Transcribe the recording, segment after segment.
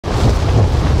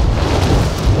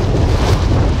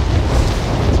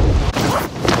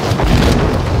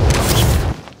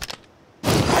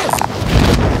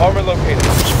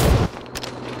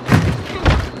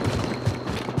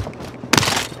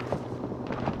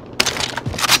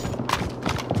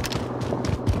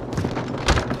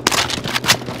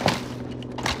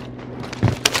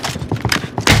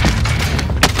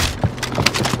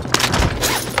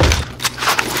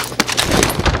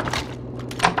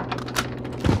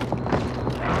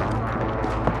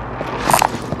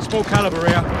Full caliber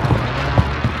here.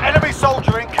 Enemy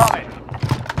soldier incoming.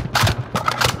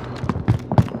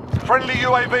 Friendly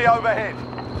UAV overhead.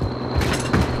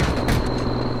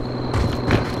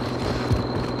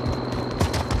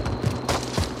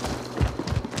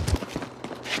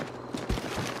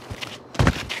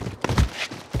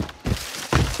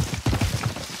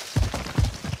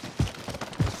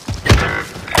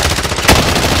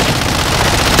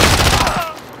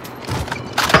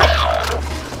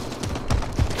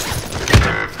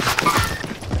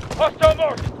 Hostile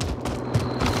mark!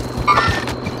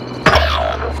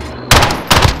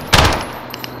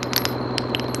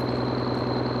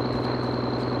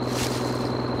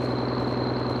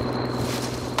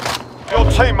 Your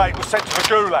teammate was sent to the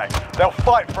Gulag. They'll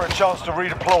fight for a chance to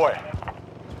redeploy.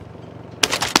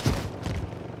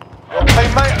 Your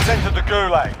teammate has entered the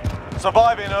Gulag.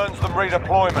 Surviving earns them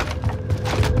redeployment.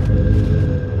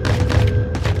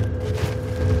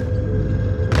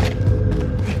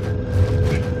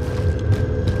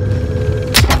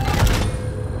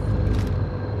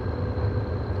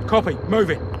 Copy,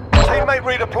 moving. Teammate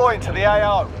redeploying to the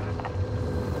AO.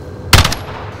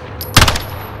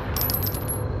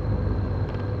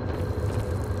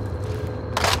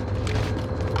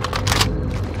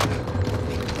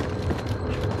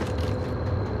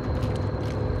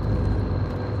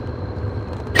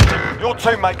 Your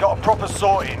teammate got a proper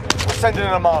sorting. We're sending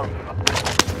them home.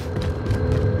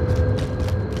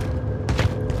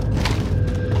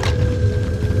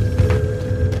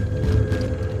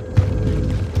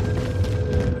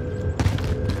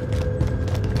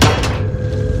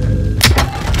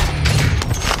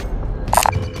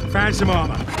 Found some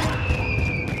armor.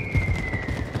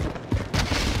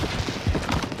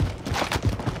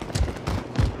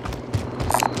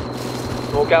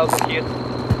 No gals in here.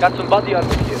 Got some body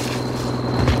armor here.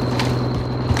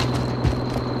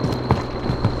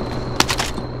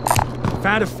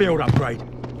 Found a field upgrade.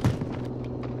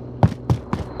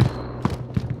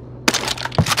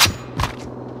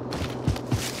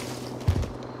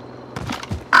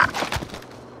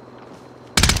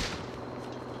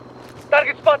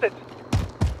 Target spotted!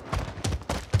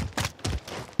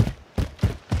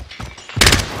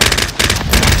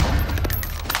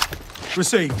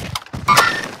 Received.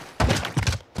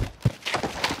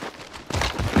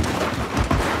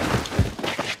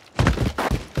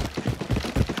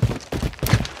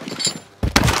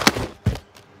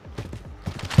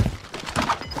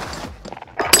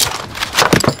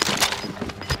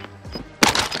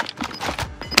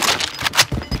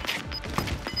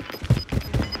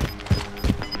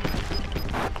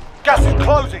 Gas is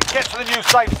closing. Get to the new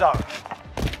safe zone.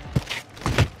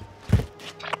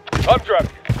 I'm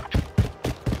driving.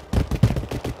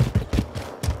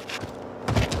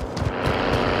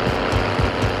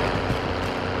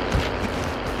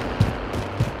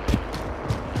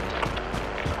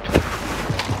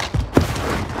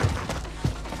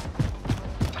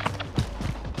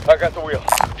 I got the wheel.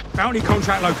 Bounty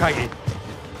contract located.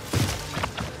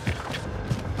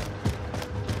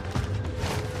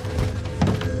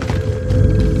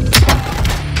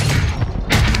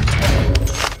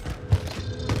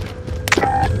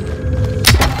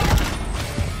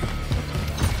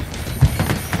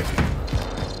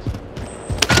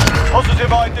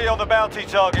 Positive ID on the bounty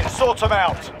target. Sort them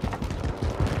out.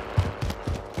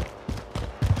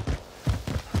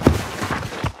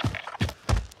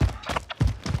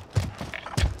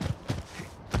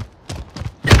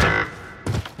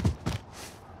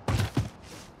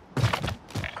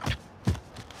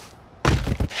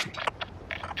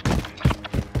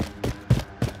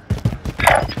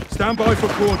 Stand by for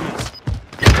coordinates.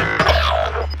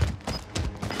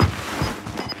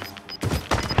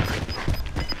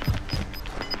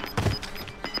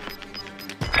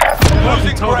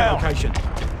 Losing Target ground. location.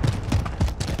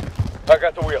 I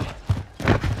got the wheel.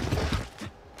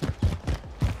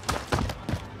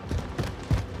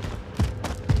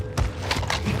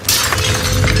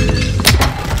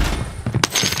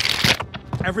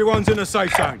 Everyone's in a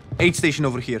safe zone. Aid station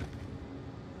over here.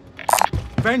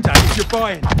 Venta, if you're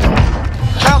buying.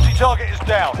 Bounty target is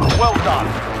down. Well done.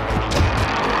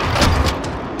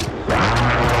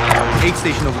 Aid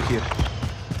station over here.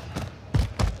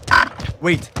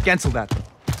 Wait, cancel that.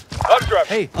 I'm driving.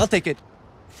 Hey, I'll take it.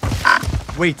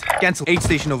 Wait, cancel. Aid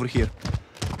station over here.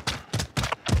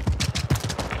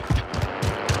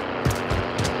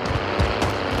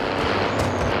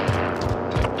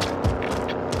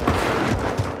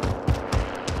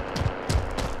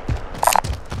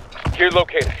 Gear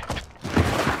located.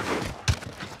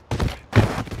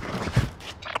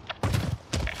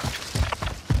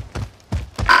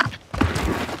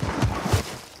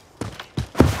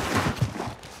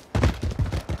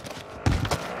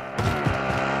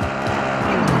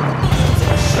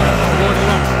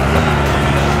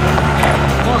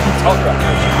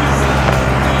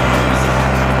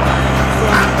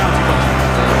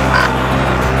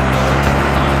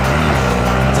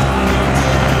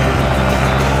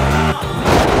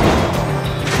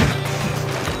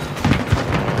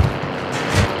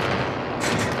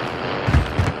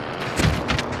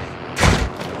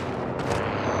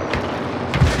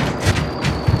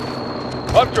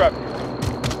 I'm driving.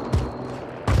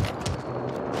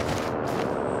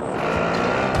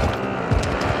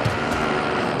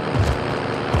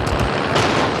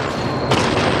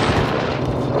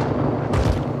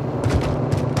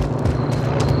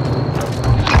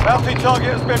 Bounty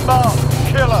target has been marked.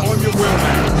 Killer. On your wheel,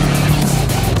 man.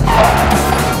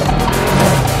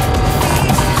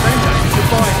 Danger,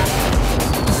 goodbye.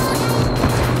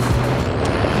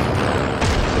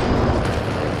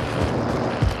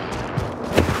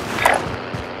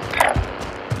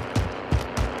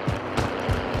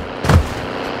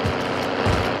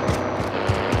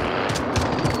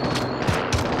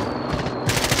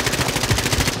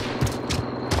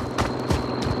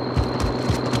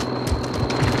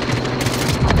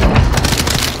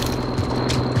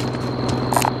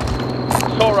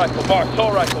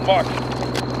 Assault rifle marked.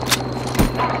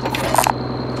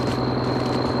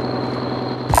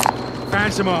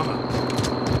 Found some armor.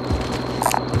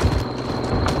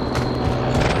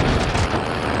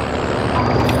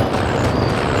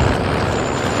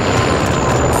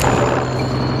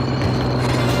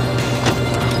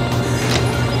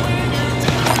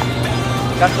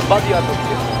 Got somebody out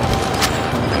here.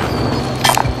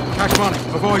 Cash money.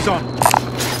 My boy's on.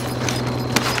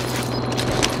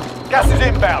 Gas is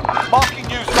inbound. Marking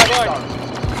new safe zone.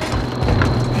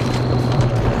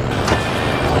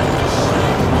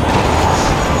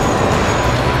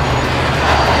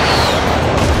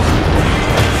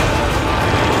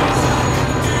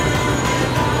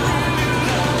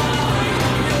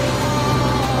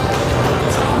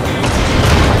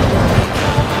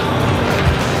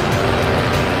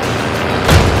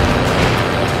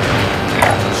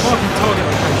 Marking target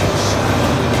location.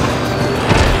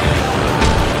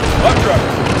 I'm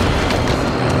driving.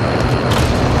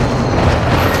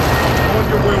 On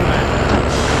your wheel, man.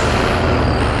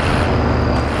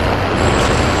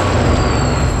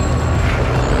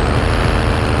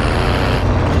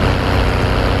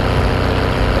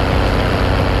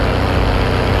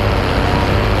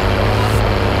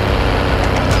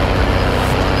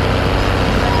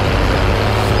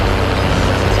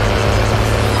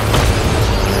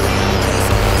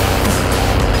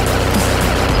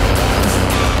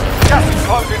 Gas is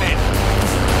closing in.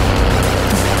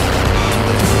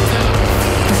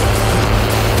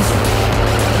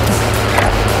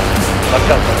 I've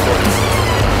got some sort.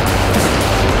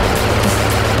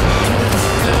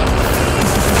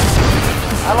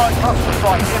 Allied cluster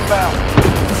strike inbound.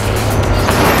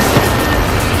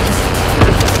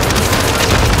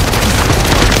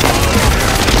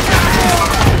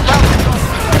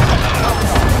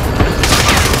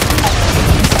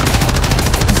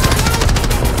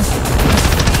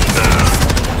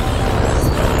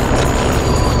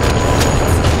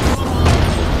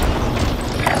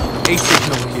 Aid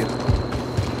station over here.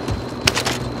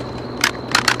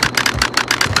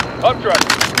 I'm driving.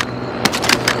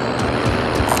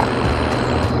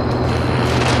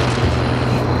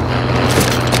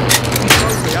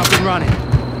 Trophy up and running.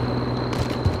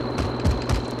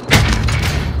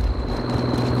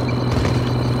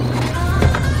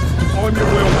 On your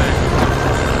wheel, man.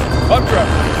 I'm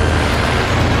driving.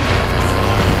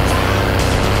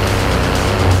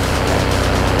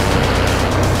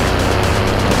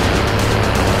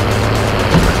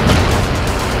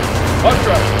 I'm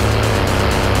driving.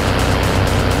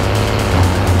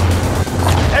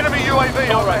 Enemy UAV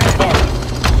All right, overhead. marked.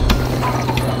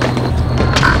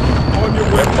 On your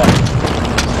wheel, man.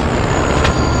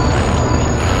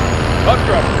 I'm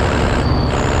driving.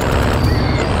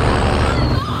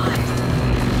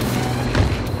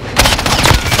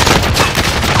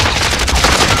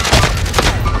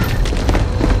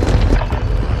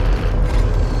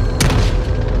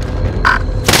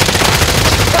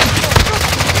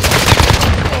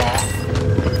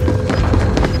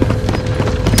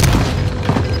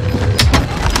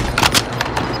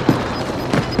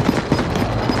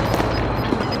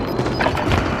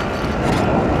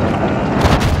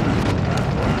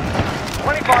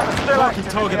 Marking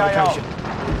target location.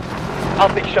 I'll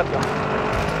take shotgun.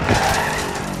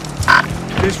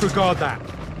 Disregard that.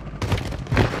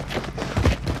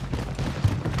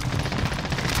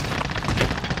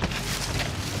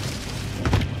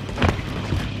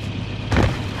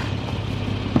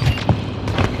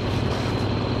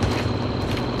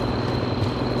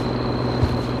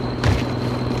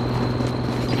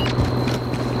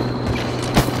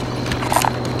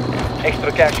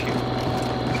 Extra cash here.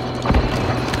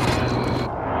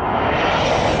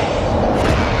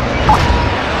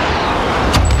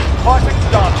 Fighting's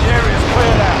done. The area's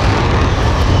cleared out.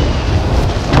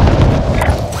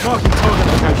 Marking target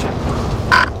location.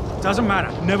 Doesn't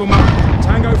matter. Never mind.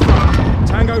 Tango front.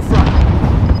 Tango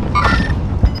front.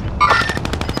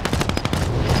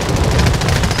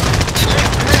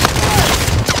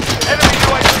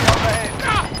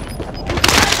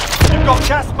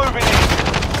 moving in.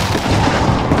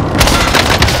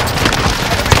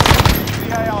 Enemy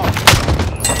the AR.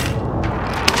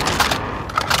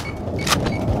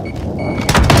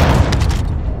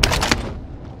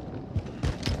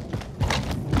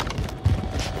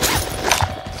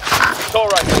 It's all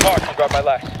right. Mark, you got my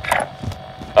last.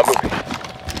 I'm moving.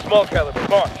 Small caliber,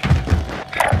 march.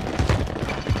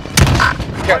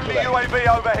 Cancel Friendly that. UAV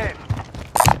overhead.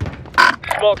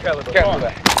 Small caliber, cancel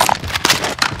that.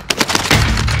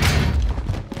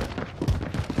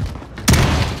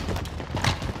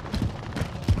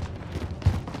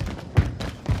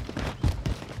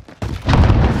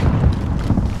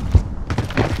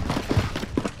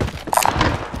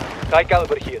 High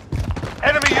caliber here.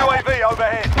 Enemy UAV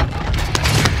overhead.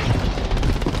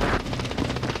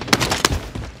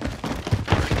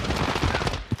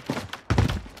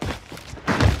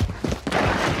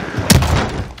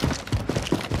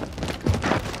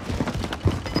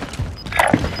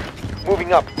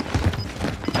 Moving up.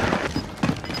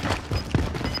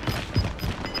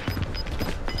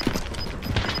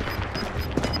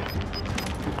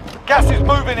 Gas is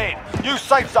moving in. New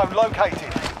safe zone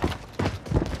located.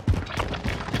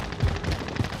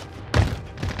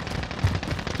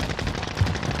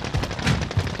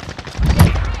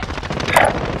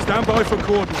 Stand by for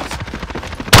coordinates.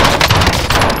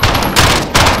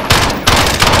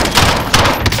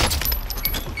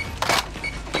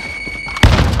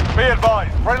 Be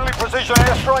advised, friendly precision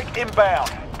airstrike inbound.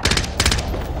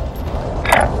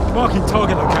 Marking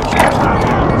target location.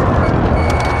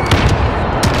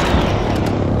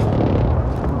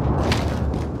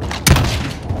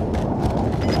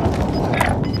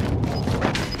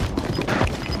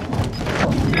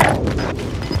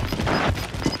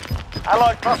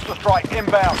 Allied cluster strike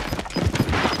inbound.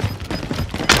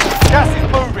 Gas is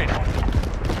moving.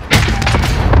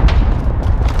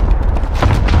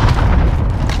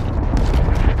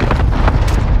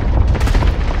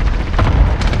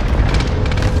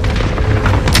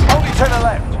 Only 10 are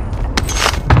left.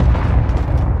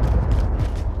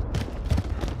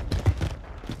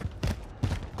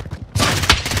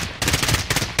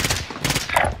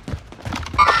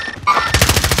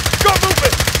 Go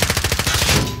moving!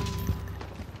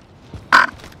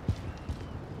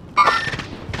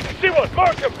 See one,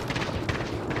 mark him!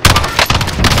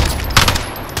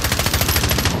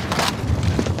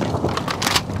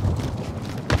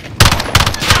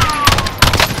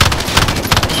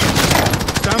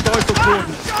 Stand by for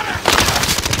coordinates.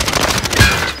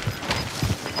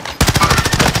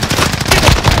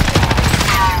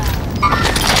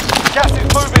 Gas is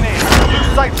moving in. New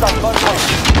safe zone located.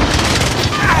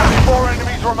 Only 4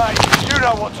 enemies remain. You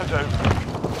know what to do.